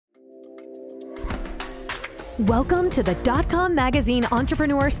Welcome to the DotCom Magazine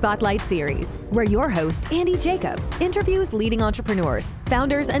Entrepreneur Spotlight Series, where your host, Andy Jacob, interviews leading entrepreneurs,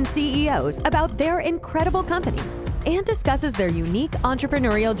 founders, and CEOs about their incredible companies and discusses their unique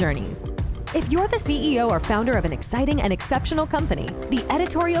entrepreneurial journeys. If you're the CEO or founder of an exciting and exceptional company, the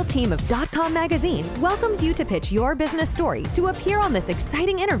editorial team of DotCom Magazine welcomes you to pitch your business story to appear on this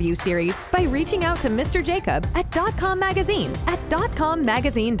exciting interview series by reaching out to Mr. Jacob at DotCom Magazine at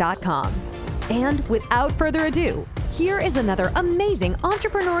dotcommagazine.com. And without further ado, here is another amazing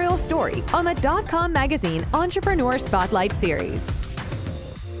entrepreneurial story on the DotCom Magazine Entrepreneur Spotlight Series.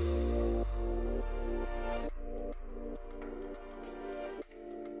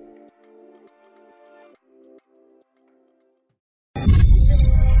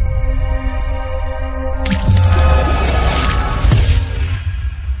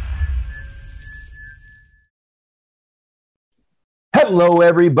 Hello,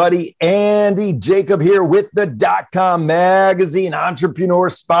 everybody. Andy Jacob here with the DotCom Magazine Entrepreneur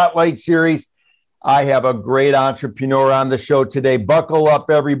Spotlight Series. I have a great entrepreneur on the show today. Buckle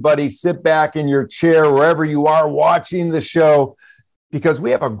up, everybody. Sit back in your chair wherever you are watching the show, because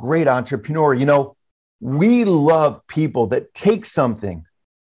we have a great entrepreneur. You know, we love people that take something,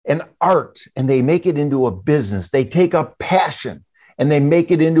 an art, and they make it into a business. They take a passion and they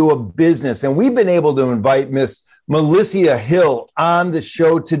make it into a business. And we've been able to invite Miss Melissia Hill on the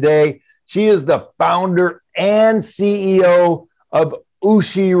show today. She is the founder and CEO of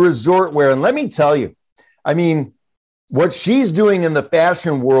Ooshie Resort Wear. And let me tell you, I mean, what she's doing in the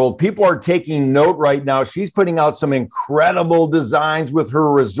fashion world, people are taking note right now. She's putting out some incredible designs with her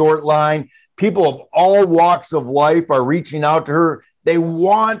resort line. People of all walks of life are reaching out to her. They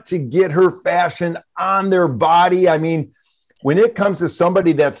want to get her fashion on their body. I mean, when it comes to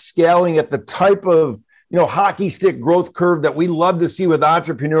somebody that's scaling at the type of hockey stick growth curve that we love to see with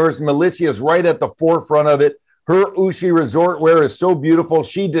entrepreneurs, Melissia is right at the forefront of it. Her Ooshie Resort Wear is so beautiful.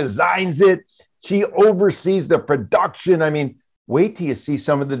 She designs it. She oversees the production. I mean, wait till you see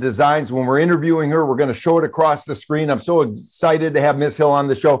some of the designs. When we're interviewing her, we're going to show it across the screen. I'm so excited to have Miss Hill on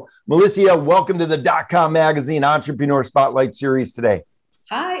the show. Melissia, welcome to the DotCom Magazine Entrepreneur Spotlight Series today.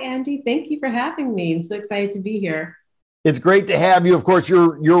 Hi, Andy. Thank you for having me. I'm so excited to be here. It's great to have you. Of course,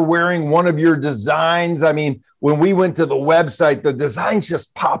 you're wearing one of your designs. I mean, when we went to the website, the designs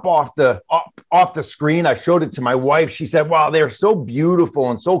just pop off the screen. I showed it to my wife. She said, wow, they're so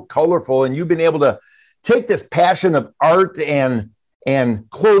beautiful and so colorful. And you've been able to take this passion of art and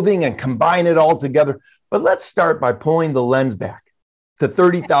clothing and combine it all together. But let's start by pulling the lens back to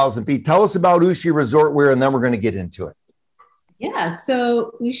 30,000 feet. Tell us about Ooshie Resort Wear, and then we're going to get into it. Yeah,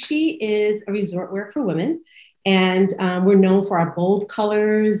 so Ooshie is a resort wear for women. And we're known for our bold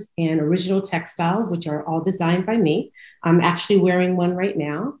colors and original textiles, which are all designed by me. I'm actually wearing one right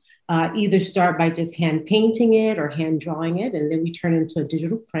now. Either start by just hand painting it or hand drawing it, and then we turn it into a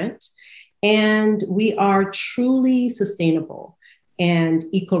digital print. And we are truly sustainable and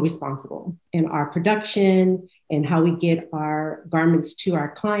eco-responsible in our production and how we get our garments to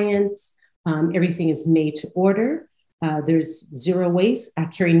our clients. Everything is made to order. There's zero waste. I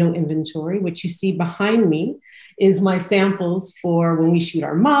carry no inventory. What you see behind me is my samples for when we shoot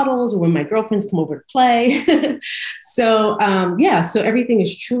our models or when my girlfriends come over to play. So everything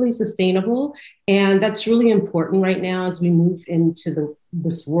is truly sustainable. And that's really important right now as we move into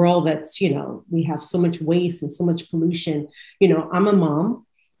this world that's, we have so much waste and so much pollution. I'm a mom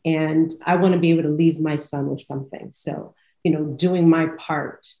and I want to be able to leave my son with something. So, doing my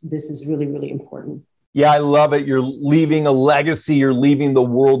part, this is really, really important. Yeah, I love it. You're leaving a legacy. You're leaving the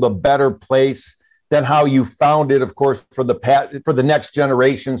world a better place than how you found it, of course, for the next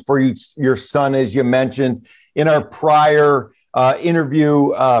generations, for your son, as you mentioned. In our prior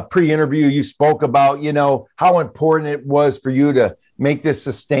pre-interview, you spoke about, how important it was for you to make this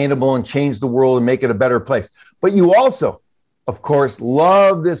sustainable and change the world and make it a better place. But you also, of course,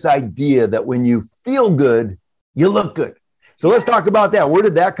 love this idea that when you feel good, you look good. So let's talk about that. Where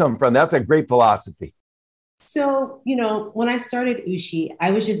did that come from? That's a great philosophy. So, when I started Ooshie,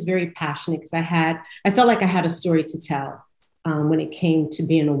 I was just very passionate because I felt like I had a story to tell when it came to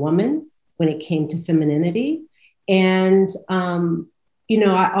being a woman, when it came to femininity. And,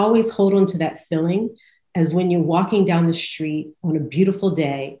 I always hold on to that feeling as when you're walking down the street on a beautiful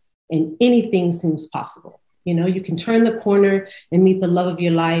day and anything seems possible. You can turn the corner and meet the love of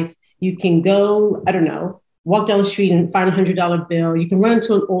your life. You can go, walk down the street and find $100 bill. You can run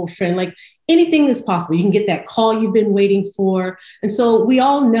into an old friend, like anything is possible. You can get that call you've been waiting for. And so we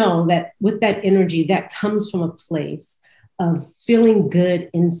all know that with that energy, that comes from a place of feeling good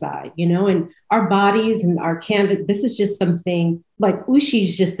inside, you know, and our bodies and our canvas, this is just something like Ooshie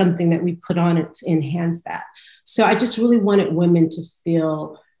is just something that we put on it to enhance that. So I just really wanted women to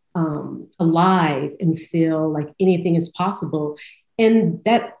feel alive and feel like anything is possible. And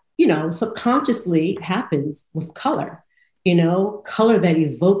that, you know, subconsciously happens with color, you know, color that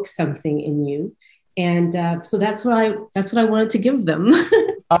evokes something in you. And so that's what I wanted to give them.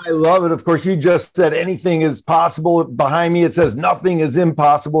 I love it. Of course, you just said anything is possible. Behind me, it says nothing is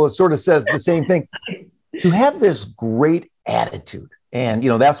impossible. It sort of says the same thing. You have this great attitude. And, you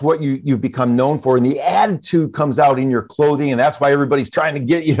know, that's what you've become known for. And the attitude comes out in your clothing. And that's why everybody's trying to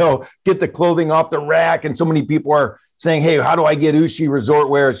get the clothing off the rack. And so many people are saying, hey, how do I get Ooshie resort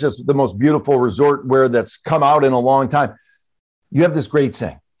wear? It's just the most beautiful resort wear that's come out in a long time. You have this great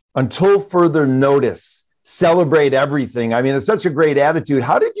saying, until further notice, celebrate everything. I mean, it's such a great attitude.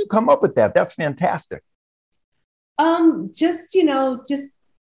 How did you come up with that? That's fantastic. Just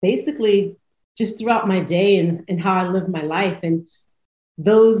basically just throughout my day and how I live my life. And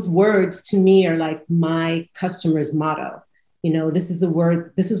those words to me are like my customer's motto. You know, this is the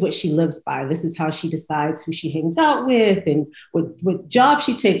word, this is what she lives by. This is how she decides who she hangs out with and what job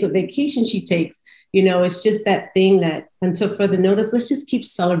she takes, what vacation she takes. You know, it's just that thing that until further notice, let's just keep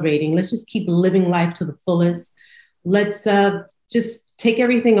celebrating. Let's just keep living life to the fullest. Let's just take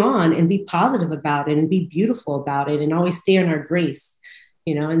everything on and be positive about it and be beautiful about it and always stay in our grace,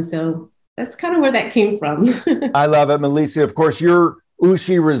 you know? And so that's kind of where that came from. I love it, Melissia. Of course, your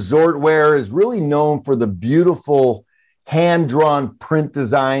Ooshie resort wear is really known for the beautiful hand-drawn print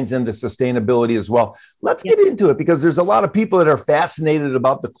designs and the sustainability as well. Let's get into it because there's a lot of people that are fascinated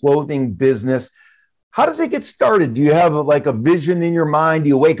about the clothing business. How does it get started? Do you have like a vision in your mind? Do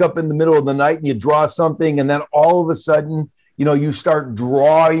you wake up in the middle of the night and you draw something and then all of a sudden, you know, you start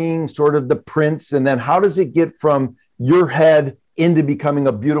drawing sort of the prints, and then how does it get from your head into becoming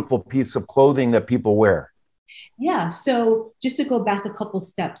a beautiful piece of clothing that people wear? Yeah. So just to go back a couple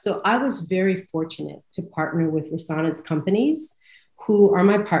steps. So I was very fortunate to partner with Resonance companies who are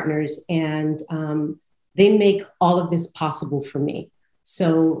my partners, and they make all of this possible for me.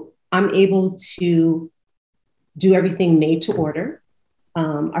 So I'm able to do everything made to order.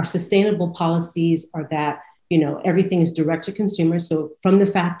 Our sustainable policies are that, you know, everything is direct to consumer. So from the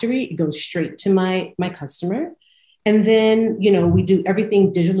factory, it goes straight to my customer. And then, you know, we do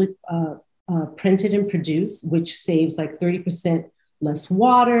everything digitally printed and produced, which saves like 30% less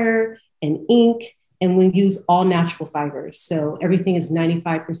water and ink. And we use all natural fibers. So everything is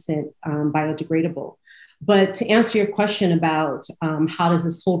 95% biodegradable. But to answer your question about how does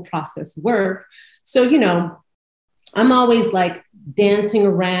this whole process work? So, you know, I'm always like dancing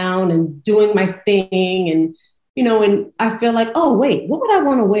around and doing my thing. And, you know, and I feel like, oh, wait, what would I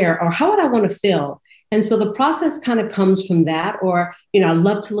want to wear? Or how would I want to feel? And so the process kind of comes from that. Or, you know, I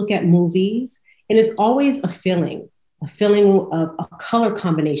love to look at movies, and it's always a feeling of a color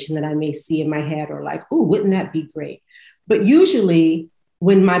combination that I may see in my head, or like, oh, wouldn't that be great? But usually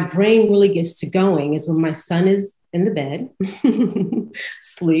when my brain really gets to going is when my son is in the bed,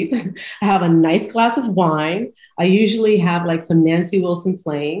 sleep. I have a nice glass of wine. I usually have like some Nancy Wilson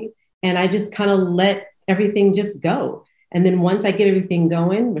playing, and I just kind of let everything just go. And then once I get everything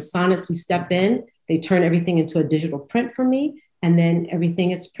going, Resonance, we step in, they turn everything into a digital print for me, and then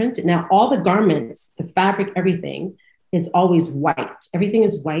everything is printed. Now, all the garments, the fabric, everything is always white. Everything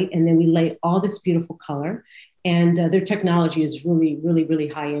is white, and then we lay all this beautiful color. And their technology is really, really, really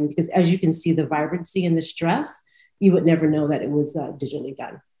high end, because as you can see, the vibrancy in this dress, you would never know that it was digitally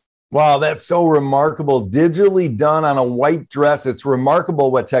done. Wow, that's so remarkable. Digitally done on a white dress. It's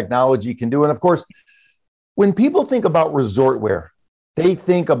remarkable what technology can do. And of course, when people think about resort wear, they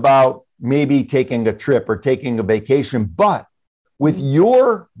think about maybe taking a trip or taking a vacation. But with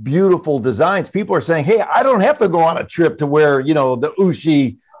your beautiful designs, people are saying, hey, I don't have to go on a trip to wear, you know, the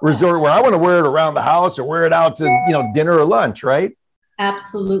Ooshie resort wear. I want to wear it around the house or wear it out to, you know, dinner or lunch, right?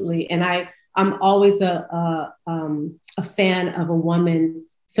 Absolutely. And I'm always a fan of a woman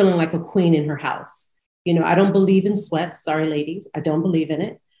feeling like a queen in her house. You know, I don't believe in sweats. Sorry, ladies. I don't believe in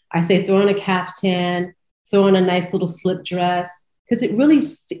it. I say throw on a caftan, throw on a nice little slip dress, because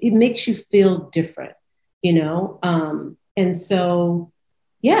it makes you feel different, you know? And so,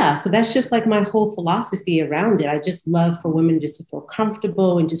 yeah, so that's just like my whole philosophy around it. I just love for women just to feel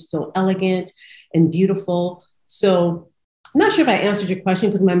comfortable and just feel elegant and beautiful. So I'm not sure if I answered your question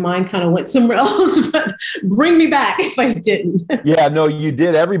because my mind kind of went somewhere else, but bring me back if I didn't. Yeah, no, you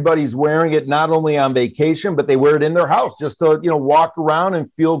did. Everybody's wearing it not only on vacation, but they wear it in their house just to, walk around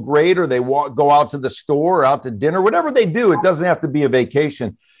and feel great, or they go out to the store or out to dinner, whatever they do. It doesn't have to be a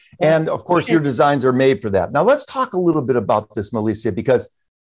vacation. And of course, your designs are made for that. Now, let's talk a little bit about this, Melissia, because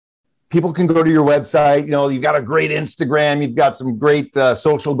people can go to your website. You've got a great Instagram. You've got some great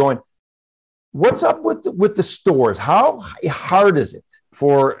social going. What's up with the stores? How hard is it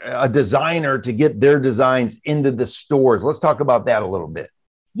for a designer to get their designs into the stores? Let's talk about that a little bit.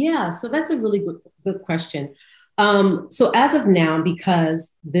 Yeah, so that's a really good question. So as of now,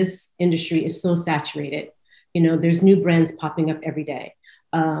 because this industry is so saturated, there's new brands popping up every day.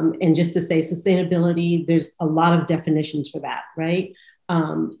 And just to say sustainability, there's a lot of definitions for that, right?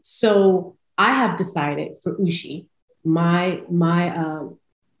 So I have decided for Ooshie,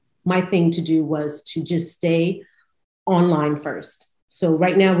 my thing to do was to just stay online first. So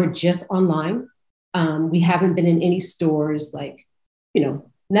right now we're just online. We haven't been in any stores like,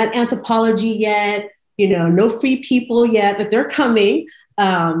 not Anthropologie yet, no Free People yet, but they're coming.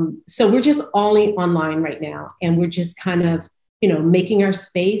 So we're just only online right now. And we're just kind of, making our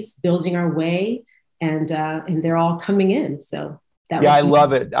space, building our way, and they're all coming in. So I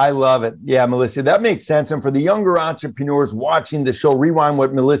love it. I love it. Yeah, Melissia, that makes sense. And for the younger entrepreneurs watching the show, rewind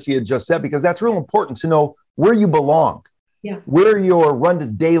what Melissia just said, because that's real important to know where you belong, where your run to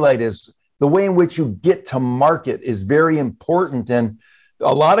daylight is. The way in which you get to market is very important. And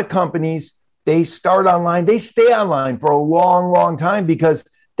a lot of companies, they start online, they stay online for a long, long time because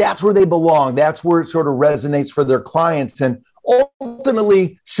that's where they belong. That's where it sort of resonates for their clients. And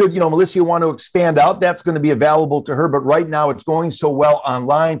ultimately, should Melissia want to expand out, that's going to be available to her. But right now, it's going so well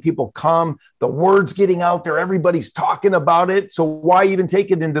online. People come, the word's getting out there. Everybody's talking about it. So why even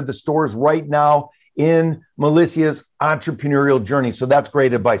take it into the stores right now in Melissia's entrepreneurial journey? So that's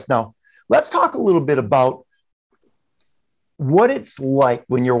great advice. Now, let's talk a little bit about what it's like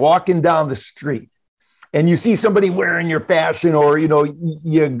when you're walking down the street and you see somebody wearing your fashion, or, you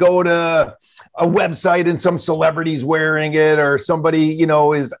go to a website and some celebrity's wearing it, or somebody,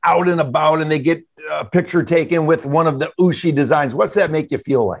 is out and about and they get a picture taken with one of the Ooshie designs. What's that make you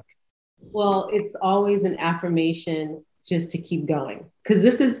feel like? Well, it's always an affirmation just to keep going, because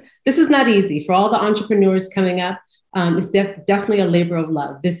this is not easy for all the entrepreneurs coming up. It's definitely a labor of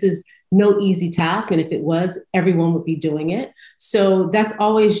love. This is no easy task. And if it was, everyone would be doing it. So that's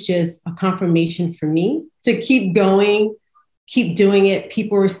always just a confirmation for me to keep going, keep doing it.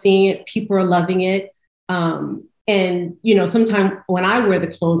 People are seeing it. People are loving it. And, sometimes when I wear the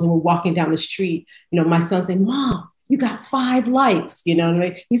clothes and we're walking down the street, my son say, "Mom, you got 5 likes," He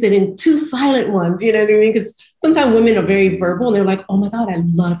said, "and 2 silent ones," you know what I mean? Because sometimes women are very verbal and they're like, "Oh my God, I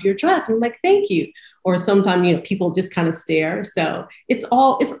love your dress." And I'm like, "Thank you." Or sometimes, people just kind of stare. So it's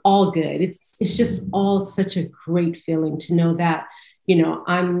all good. It's just all such a great feeling to know that,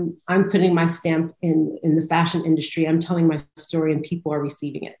 I'm putting my stamp in the fashion industry. I'm telling my story and people are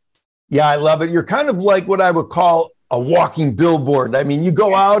receiving it. Yeah, I love it. You're kind of like what I would call a walking billboard. I mean, you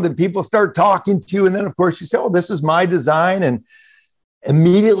go out and people start talking to you. And then, of course, you say, "Oh, this is my design." And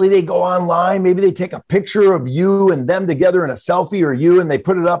immediately they go online. Maybe they take a picture of you and them together in a selfie, or you, and they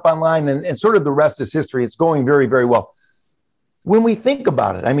put it up online. And sort of the rest is history. It's going very, very well. When we think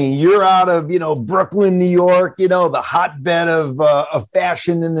about it, I mean, you're out of, Brooklyn, New York, the hotbed of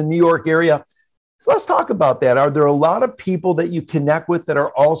fashion in the New York area. So let's talk about that. Are there a lot of people that you connect with that are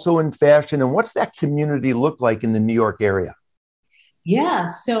also in fashion? And what's that community look like in the New York area? Yeah,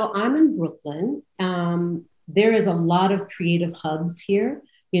 so I'm in Brooklyn. There is a lot of creative hubs here.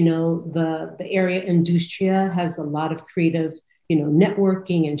 The area Industria has a lot of creative,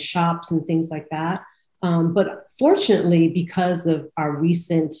 networking and shops and things like that. But fortunately, because of our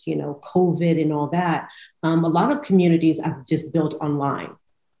recent, COVID and all that, a lot of communities I've just built online.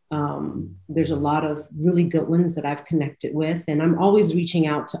 There's a lot of really good ones that I've connected with, and I'm always reaching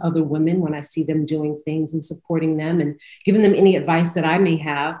out to other women when I see them doing things and supporting them and giving them any advice that I may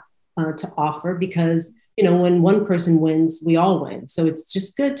have to offer, because, when one person wins, we all win. So it's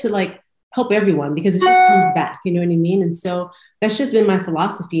just good to help everyone, because it just comes back, you know what I mean? And so that's just been my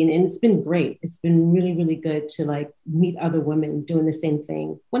philosophy, and it's been great. It's been really, really good to meet other women doing the same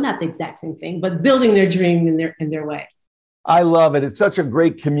thing. Well, not the exact same thing, but building their dream in their way. I love it. It's such a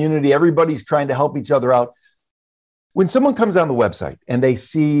great community. Everybody's trying to help each other out. When someone comes on the website and they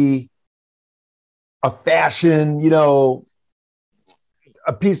see a fashion,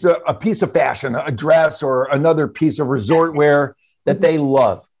 a piece of fashion, a dress or another piece of resort wear that they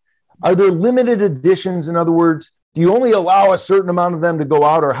love, are there limited editions? In other words, do you only allow a certain amount of them to go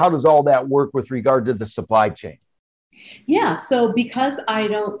out, or how does all that work with regard to the supply chain? Yeah. So because I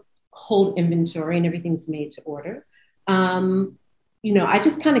don't hold inventory and everything's made to order, um, I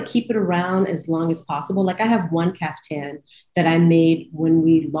just kind of keep it around as long as possible. Like I have one caftan that I made when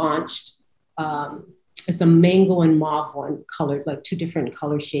we launched. Um, it's a mango and mauve one colored, like two different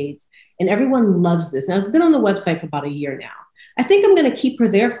color shades. And everyone loves this. Now it's been on the website for about a year now. I think I'm going to keep her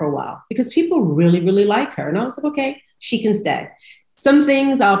there for a while because people really, really like her. And I was like, okay, she can stay. Some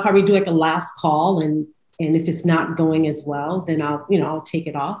things I'll probably do like a last call and if it's not going as well, then I'll take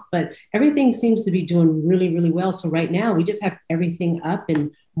it off. But everything seems to be doing really, really well. So right now we just have everything up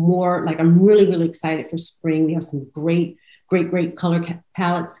and more like I'm really, really excited for spring. We have some great, great, great color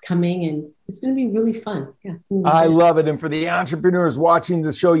palettes coming and it's going to be really fun. Yeah. I love it. And for the entrepreneurs watching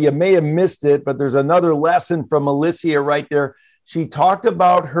the show, you may have missed it, but there's another lesson from Melissia right there. She talked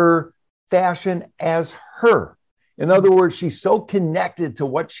about her fashion as her. In other words, she's so connected to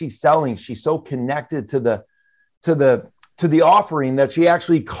what she's selling. She's so connected to the offering that she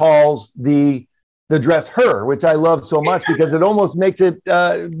actually calls the dress her, which I love so much because it almost makes it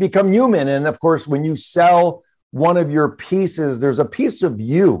become human. And of course, when you sell one of your pieces, there's a piece of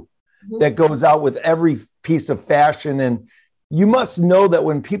you that goes out with every piece of fashion. And you must know that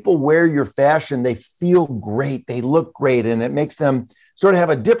when people wear your fashion, they feel great, they look great, and it makes them sort of have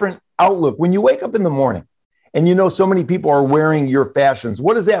a different outlook. When you wake up in the morning, and so many people are wearing your fashions.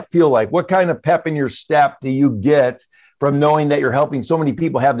 What does that feel like? What kind of pep in your step do you get from knowing that you're helping so many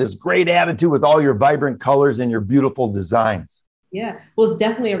people have this great attitude with all your vibrant colors and your beautiful designs? Yeah, well, it's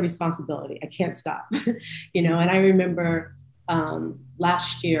definitely a responsibility. I can't stop, and I remember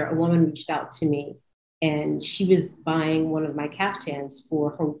last year, a woman reached out to me and she was buying one of my caftans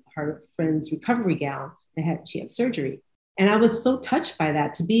for her friend's recovery gown she had surgery. And I was so touched by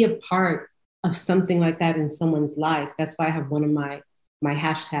that to be a part of something like that in someone's life. That's why I have one of my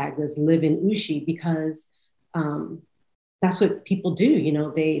hashtags as live in Ooshie, because that's what people do.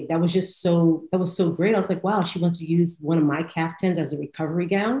 That was so great. I was like, wow, she wants to use one of my caftans as a recovery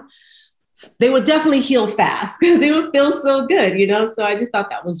gown. They would definitely heal fast because they would feel so good, So I just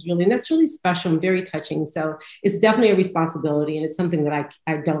thought that's really special and very touching. So it's definitely a responsibility. And it's something that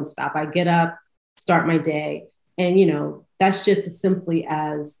I don't stop. I get up, start my day. And, that's just as simply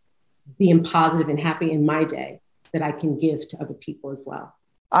as being positive and happy in my day that I can give to other people as well.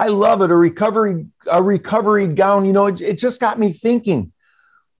 I love it. A recovery gown, it just got me thinking,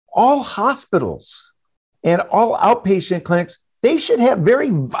 all hospitals and all outpatient clinics, they should have very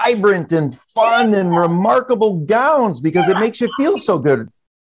vibrant and fun and remarkable gowns because it makes you feel so good.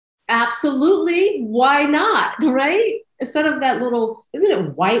 Absolutely. Why not? Right? Instead of that little, isn't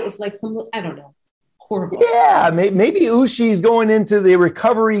it white with like some, I don't know. Horrible. Yeah, maybe Ooshie's going into the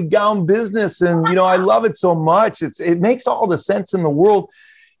recovery gown business. And, I love it so much. It makes all the sense in the world.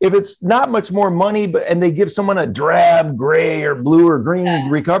 If it's not much more money, and they give someone a drab gray or blue or green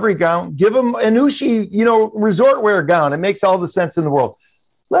recovery gown, give them an Ooshie, resort wear gown. It makes all the sense in the world.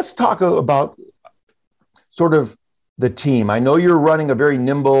 Let's talk about sort of the team. I know you're running a very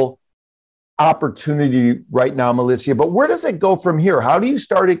nimble opportunity right now, Melissia, but where does it go from here? How do you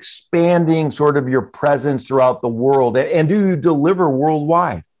start expanding sort of your presence throughout the world? And do you deliver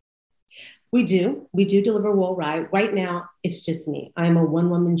worldwide? We do deliver worldwide. Right now, it's just me. I'm a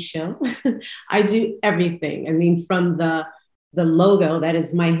one-woman show. I do everything. I mean, from the logo, that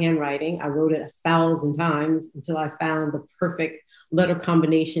is my handwriting. I wrote it 1,000 times until I found the perfect letter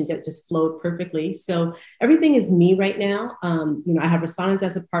combination that just flowed perfectly. So everything is me right now. I have Resonance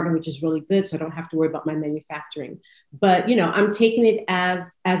as a partner, which is really good. So I don't have to worry about my manufacturing, but, I'm taking it as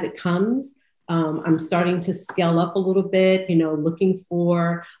it comes. I'm starting to scale up a little bit, looking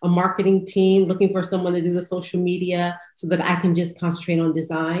for a marketing team, looking for someone to do the social media so that I can just concentrate on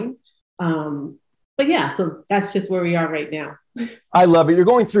design. But yeah, so that's just where we are right now. I love it. You're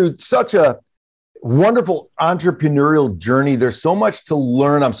going through such a wonderful entrepreneurial journey. There's so much to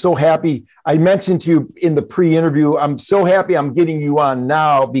learn. I'm so happy. I mentioned to you in the pre-interview, I'm so happy I'm getting you on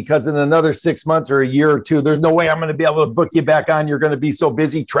now because in another 6 months or a year or two, there's no way I'm going to be able to book you back on. You're going to be so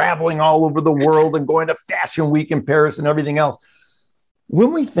busy traveling all over the world and going to Fashion Week in Paris and everything else.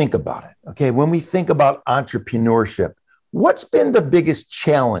 When we think about it, when we think about entrepreneurship, what's been the biggest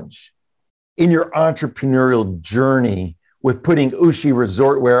challenge in your entrepreneurial journey with putting Ooshie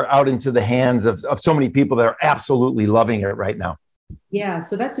resort wear out into the hands of so many people that are absolutely loving it right now? Yeah,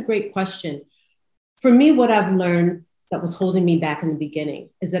 so that's a great question. For me, what I've learned that was holding me back in the beginning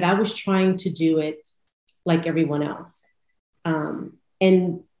is that I was trying to do it like everyone else,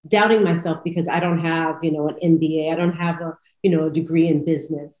 and doubting myself because I don't have, an MBA, I don't have a degree in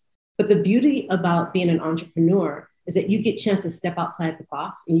business. But the beauty about being an entrepreneur is that you get a chance to step outside the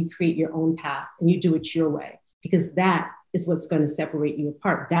box and you create your own path and you do it your way. because that is what's going to separate you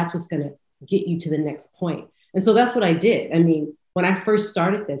apart. That's what's going to get you to the next point. And so that's what I did. I mean, when I first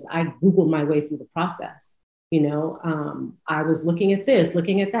started this, I Googled my way through the process. I was looking at this,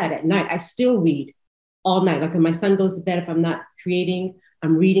 looking at that at night. I still read all night. Like when my son goes to bed, if I'm not creating,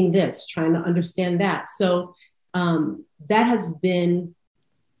 I'm reading this, trying to understand that. So that has been,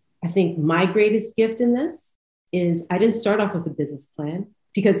 I think, my greatest gift in this is I didn't start off with a business plan,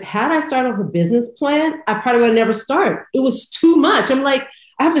 because had I started off with a business plan, I probably would have never started. It was too much. I'm like,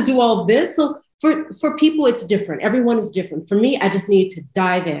 I have to do all this. So for people, it's different. Everyone is different. For me, I just needed to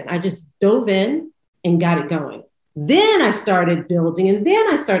dive in. I just dove in and got it going. Then I started building, and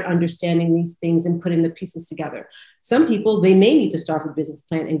then I started understanding these things and putting the pieces together. Some people, they may need to start with a business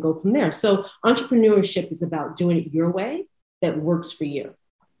plan and go from there. So entrepreneurship is about doing it your way that works for you.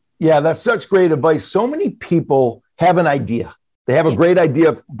 Yeah, that's such great advice. So many people have an idea. They have a great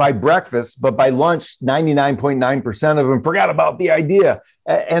idea by breakfast, but by lunch, 99.9% of them forgot about the idea.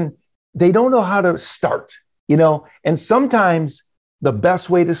 And they don't know how to start, and sometimes the best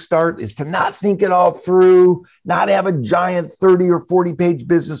way to start is to not think it all through, not have a giant 30 or 40 page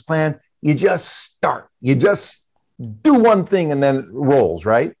business plan. You just start. You just do one thing and then it rolls,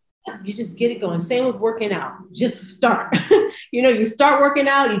 right? You just get it going. Same with working out. Just start. You start working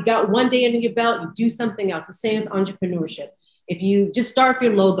out, you got one day under your belt, you do something else. The same with entrepreneurship. If you just start with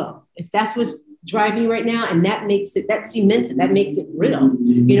your logo, if that's what's driving you right now, and that cements it, that makes it real.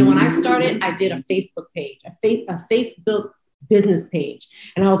 When I started, I did a Facebook page, a Facebook business page.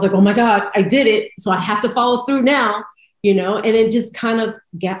 And I was like, oh my God, I did it. So I have to follow through now, and it just kind of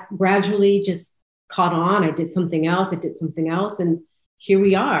gradually just caught on. I did something else. And here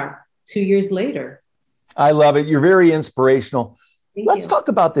we are 2 years later. I love it. You're very inspirational. Let's talk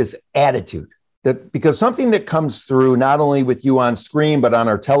about this attitude, because something that comes through not only with you on screen, but on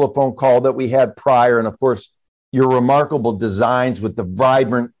our telephone call that we had prior. And of course, your remarkable designs with the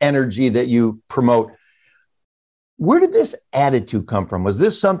vibrant energy that you promote. Where did this attitude come from? Was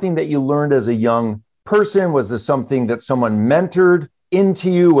this something that you learned as a young person? Was this something that someone mentored into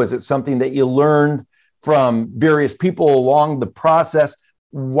you? Was it something that you learned from various people along the process?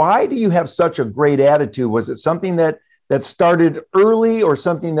 Why do you have such a great attitude? Was it something that started early, or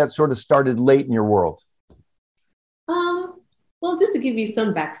something that sort of started late in your world? Well, just to give you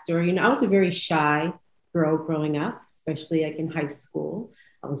some backstory, I was a very shy girl growing up, especially like in high school.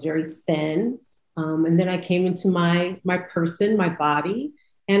 I was very thin. And then I came into my person, my body.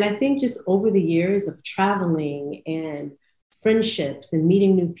 And I think just over the years of traveling and friendships and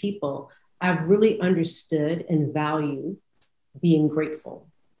meeting new people, I've really understood and valued being grateful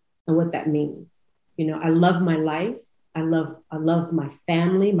and what that means. I love my life. I love my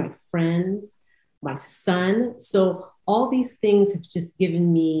family, my friends, my son. So all these things have just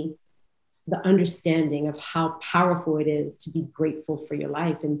given me the understanding of how powerful it is to be grateful for your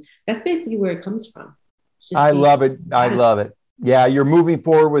life. And that's basically where it comes from. I love it. I love it. Yeah, you're moving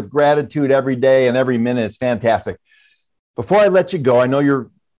forward with gratitude every day and every minute. It's fantastic. Before I let you go, I know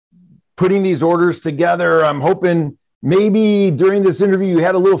you're putting these orders together. I'm hoping maybe during this interview, you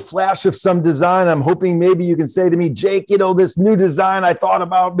had a little flash of some design. I'm hoping maybe you can say to me, Jake, this new design I thought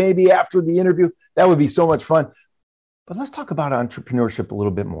about maybe after the interview. That would be so much fun. But let's talk about entrepreneurship a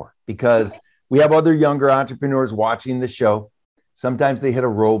little bit more, because we have other younger entrepreneurs watching the show. Sometimes they hit a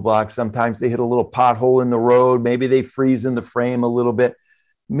roadblock. Sometimes they hit a little pothole in the road. Maybe they freeze in the frame a little bit.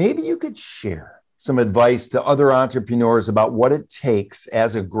 Maybe you could share some advice to other entrepreneurs about what it takes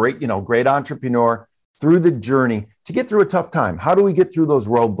as a great entrepreneur through the journey to get through a tough time. How do we get through those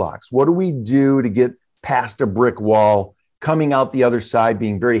roadblocks? What do we do to get past a brick wall, coming out the other side,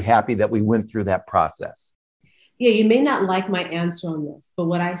 being very happy that we went through that process? Yeah, you may not like my answer on this, but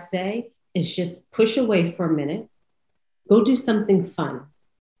what I say is just push away for a minute. Go do something fun.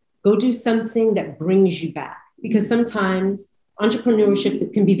 Go do something that brings you back. Because sometimes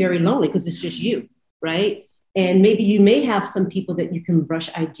entrepreneurship can be very lonely because it's just you, right? And maybe you may have some people that you can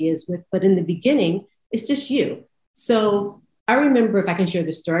brush ideas with, but in the beginning, it's just you. So I remember, if I can share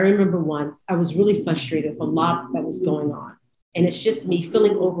this story, I remember once I was really frustrated with a lot that was going on. And it's just me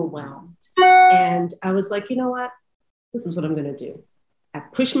feeling overwhelmed. And I was like, you know what? This is what I'm going to do. I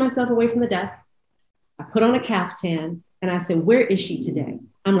pushed myself away from the desk. I put on a caftan and I said, where is she today?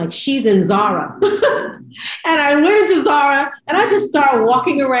 I'm like, she's in Zara. And I went into Zara and I just started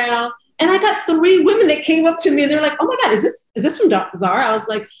walking around. And I got 3 women that came up to me. They're like, oh my God, is this from Zara? I was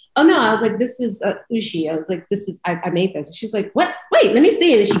like, oh no. I was like, this is Ooshie. I was like, I made this. And she's like, what? Wait, let me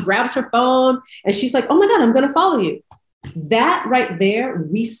see. And she grabs her phone and she's like, oh my God, I'm going to follow you. That right there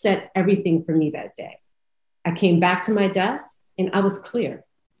reset everything for me that day. I came back to my desk and I was clear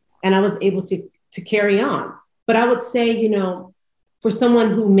and I was able to carry on. But I would say, you know, for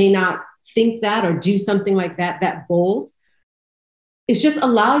someone who may not think that or do something like that, that bold, is just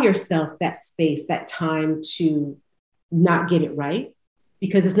allow yourself that space, that time to not get it right.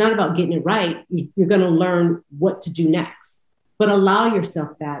 Because it's not about getting it right. You're going to learn what to do next. But allow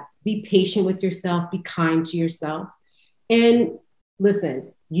yourself that. Be patient with yourself. Be kind to yourself. And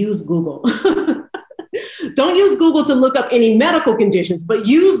listen, use Google. Don't use Google to look up any medical conditions, but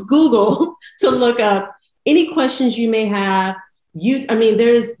use Google to look up any questions you may have.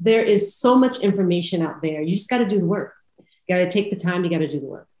 There is so much information out there. You just got to do the work. You got to take the time. You got to do the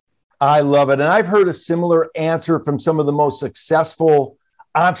work. I love it. And I've heard a similar answer from some of the most successful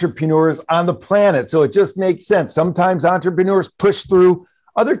entrepreneurs on the planet. So it just makes sense. Sometimes entrepreneurs push through.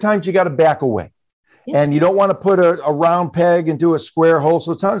 Other times you got to back away. Yeah. And you don't want to put a round peg into a square hole.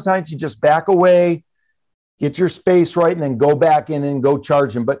 So sometimes you just back away, get your space right, and then go back in and go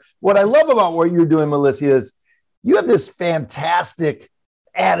charge them. But what I love about what you're doing, Melissia, is you have this fantastic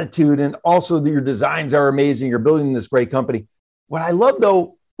attitude, and also your designs are amazing. You're building this great company. What I love,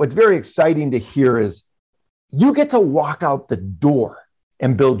 though, what's very exciting to hear is you get to walk out the door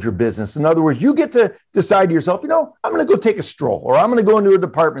and build your business. In other words, you get to decide to yourself, you know, I'm going to go take a stroll, or I'm going to go into a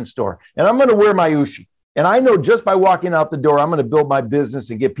department store and I'm going to wear my Ooshie. And I know just by walking out the door, I'm going to build my business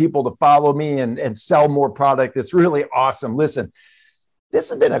and get people to follow me and sell more product. It's really awesome. Listen,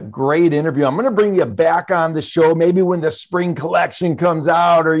 this has been a great interview. I'm going to bring you back on the show, maybe when the spring collection comes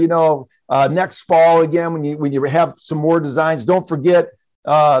out, or, you know, next fall again, when you have some more designs. Don't forget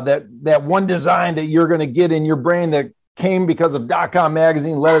that one design that you're going to get in your brain that came because of DotCom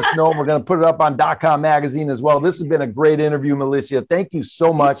magazine. Let us know. We're going to put it up on DotCom magazine as well. This has been a great interview, Melissia. Thank you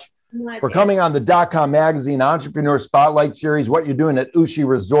so much for coming on the DotCom magazine Entrepreneur Spotlight Series. What you're doing at Ooshie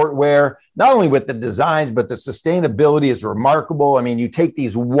Resort Wear, not only with the designs, but the sustainability is remarkable. I mean, you take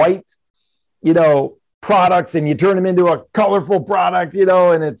these white, you know, products and you turn them into a colorful product, you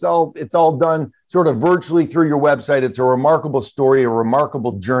know, and it's all done sort of virtually through your website. It's a remarkable story, a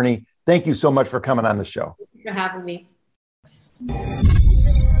remarkable journey. Thank you so much for coming on the show. Thank you for having me.